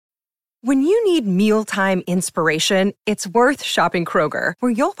When you need mealtime inspiration, it's worth shopping Kroger,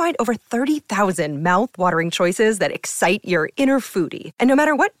 where you'll find over 30,000 mouth-watering choices that excite your inner foodie. And no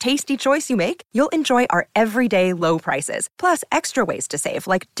matter what tasty choice you make, you'll enjoy our everyday low prices, plus extra ways to save,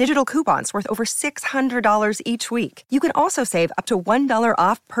 like digital coupons worth over $600 each week. You can also save up to $1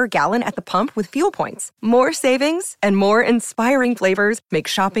 off per gallon at the pump with fuel points. More savings and more inspiring flavors make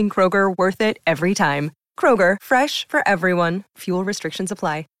shopping Kroger worth it every time. Kroger, fresh for everyone. Fuel restrictions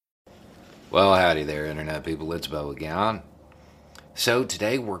apply. Well, howdy there, Internet people. It's Beau again. So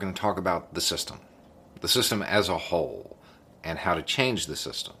today we're going to talk about the system as a whole, and how to change the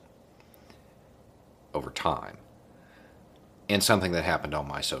system over time. And something that happened on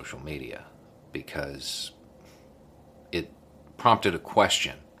my social media, because it prompted a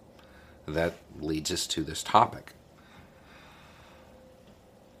question that leads us to this topic.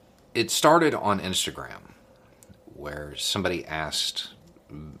 It started on Instagram, where somebody asked...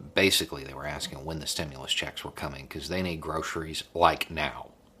 Basically, they were asking when the stimulus checks were coming because they need groceries like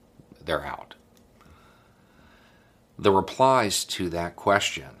now. They're out. The replies to that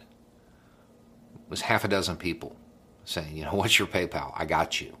question was half a dozen people saying, what's your PayPal? I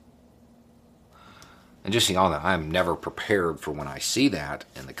got you. And just so y'all know, I'm never prepared for when I see that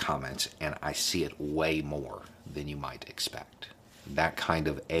in the comments, and I see it way more than you might expect. That kind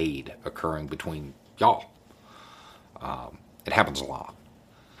of aid occurring between y'all. It happens a lot.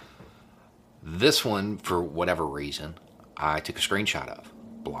 This one, for whatever reason, I took a screenshot of,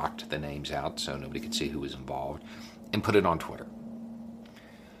 blocked the names out so nobody could see who was involved, and put it on Twitter,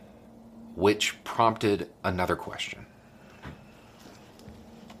 which prompted another question.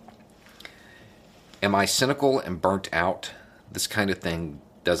 Am I cynical and burnt out? This kind of thing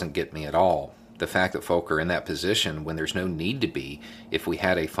doesn't get me at all. The fact that folk are in that position when there's no need to be if we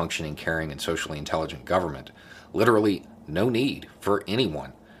had a functioning, caring, and socially intelligent government. Literally no need for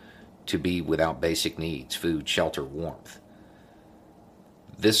anyone to be without basic needs, food, shelter, warmth.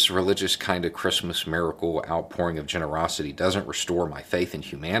 This religious kind of Christmas miracle outpouring of generosity doesn't restore my faith in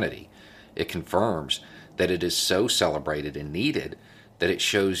humanity. It confirms that it is so celebrated and needed that it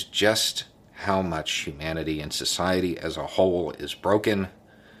shows just how much humanity and society as a whole is broken,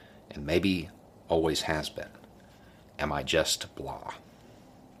 and maybe always has been. Am I just blah?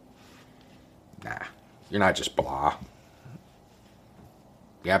 Nah, you're not just blah.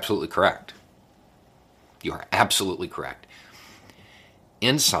 You're absolutely correct. You are absolutely correct.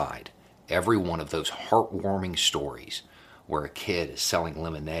 Inside every one of those heartwarming stories where a kid is selling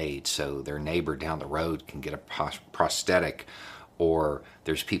lemonade so their neighbor down the road can get a prosthetic, or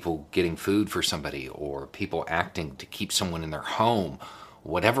there's people getting food for somebody, or people acting to keep someone in their home,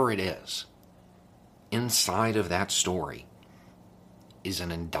 whatever it is, inside of that story is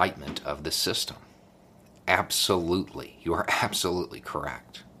an indictment of the system. Absolutely. You are absolutely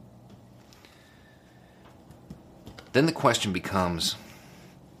correct. Then the question becomes,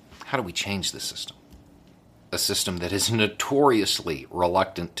 how do we change the system? A system that is notoriously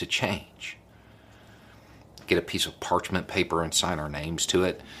reluctant to change. Get a piece of parchment paper and sign our names to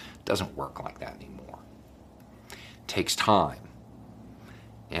it. It doesn't work like that anymore. It takes time,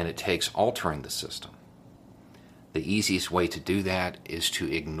 and it takes altering the system. The easiest way to do that is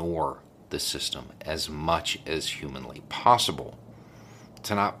to ignore the system as much as humanly possible,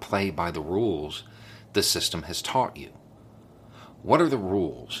 to not play by the rules the system has taught you. What are the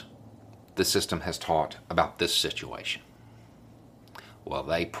rules the system has taught about this situation? Well,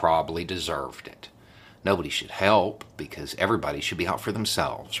 they probably deserved it. Nobody should help because everybody should be out for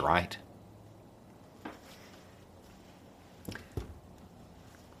themselves, right?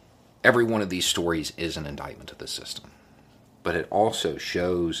 Every one of these stories is an indictment of the system, but it also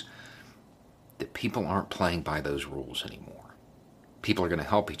shows that people aren't playing by those rules anymore. People are going to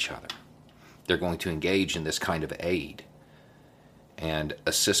help each other. They're going to engage in this kind of aid and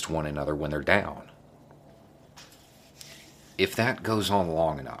assist one another when they're down. If that goes on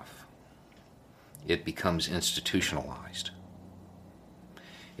long enough, it becomes institutionalized.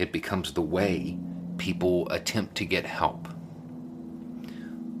 It becomes the way people attempt to get help.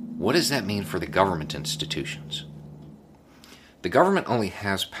 What does that mean for the government institutions? The government only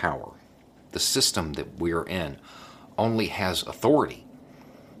has power. The system that we're in only has authority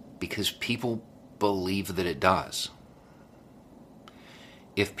because people believe that it does.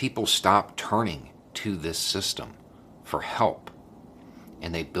 If people stop turning to this system for help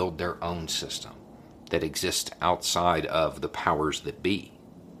and they build their own system that exists outside of the powers that be,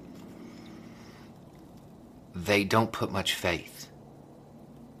 they don't put much faith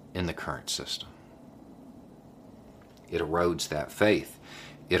in the current system. It erodes that faith.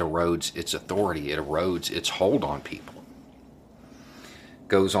 It erodes its authority. It erodes its hold on people.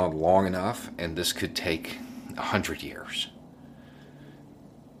 goes on long enough, and this could take 100 years,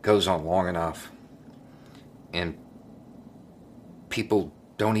 goes on long enough, and people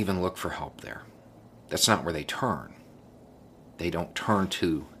don't even look for help there. That's not where they turn. They don't turn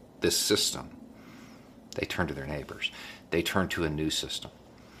to this system. They turn to their neighbors. They turn to a new system,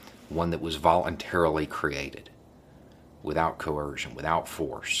 one that was voluntarily created, without coercion, without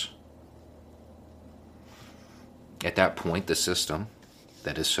force. At that point, the system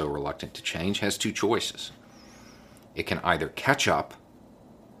that is so reluctant to change has two choices. It can either catch up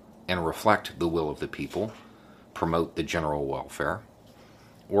and reflect the will of the people, promote the general welfare,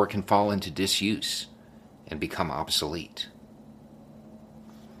 or it can fall into disuse and become obsolete.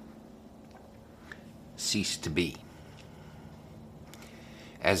 Cease to be.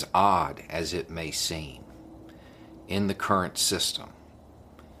 As odd as it may seem, in the current system,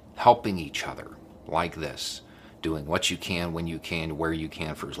 helping each other like this, doing what you can, when you can, where you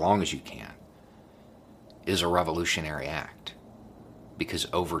can, for as long as you can, is a revolutionary act. Because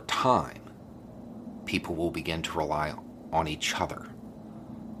over time, people will begin to rely on each other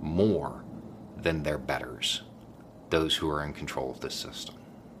more than their betters, those who are in control of this system.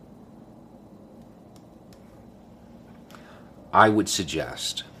 I would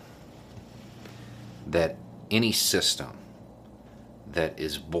suggest that any system that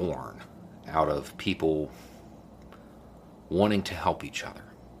is born out of people wanting to help each other,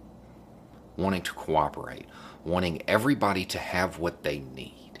 wanting to cooperate, wanting everybody to have what they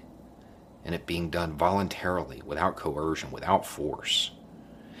need, and it being done voluntarily, without coercion, without force,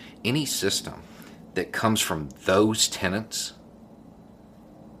 any system that comes from those tenets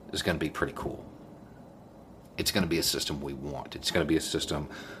is going to be pretty cool. It's going to be a system we want. It's going to be a system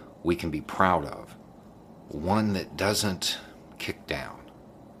we can be proud of. One that doesn't kick down.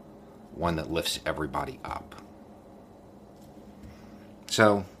 One that lifts everybody up.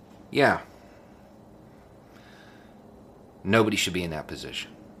 So, yeah. Nobody should be in that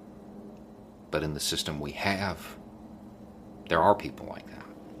position. But in the system we have, there are people like that.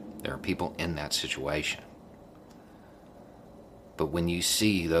 There are people in that situation. But when you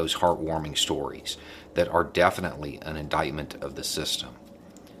see those heartwarming stories that are definitely an indictment of the system,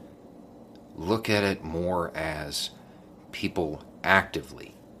 look at it more as people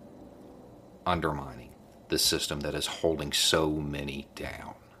actively undermining the system that is holding so many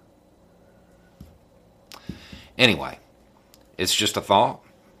down. Anyway, it's just a thought.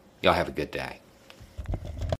 Y'all have a good day.